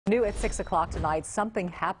New at 6 o'clock tonight, something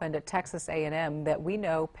happened at Texas A&M that we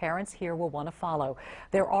know parents here will want to follow.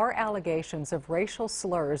 There are allegations of racial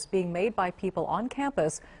slurs being made by people on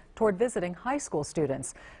campus toward visiting high school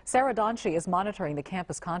students. Sarah Donchi is monitoring the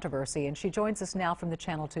campus controversy, and she joins us now from the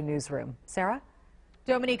Channel 2 newsroom. Sarah?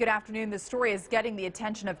 Dominique, good afternoon. The story is getting the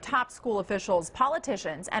attention of top school officials,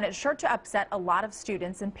 politicians, and it's sure to upset a lot of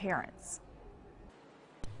students and parents.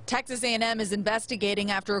 Texas A&M is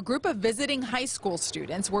investigating after a group of visiting high school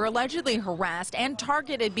students were allegedly harassed and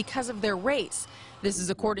targeted because of their race. This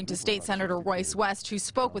is according to State Senator Royce West, who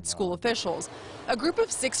spoke with school officials. A group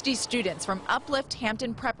of 60 students from Uplift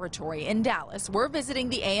Hampton Preparatory in Dallas were visiting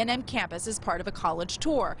the A&M campus as part of a college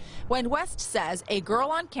tour when West says a girl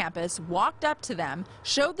on campus walked up to them,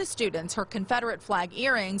 showed the students her Confederate flag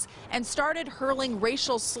earrings, and started hurling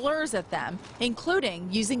racial slurs at them, including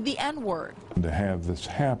using the N-word. To have this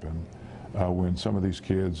happen when some of these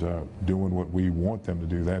kids are doing what we want them to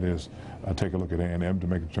do, that is take a look at A&M to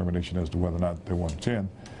make a determination as to whether or not they want to attend,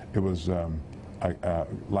 it was I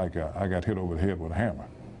got hit over the head with a hammer.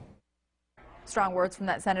 Strong words from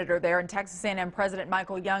that senator there, and Texas A&M President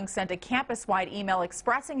Michael Young sent a campus-wide email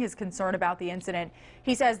expressing his concern about the incident.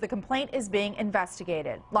 He says the complaint is being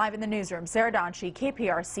investigated. Live in the newsroom, Sarah Donchi,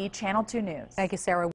 KPRC Channel 2 News. Thank you, Sarah.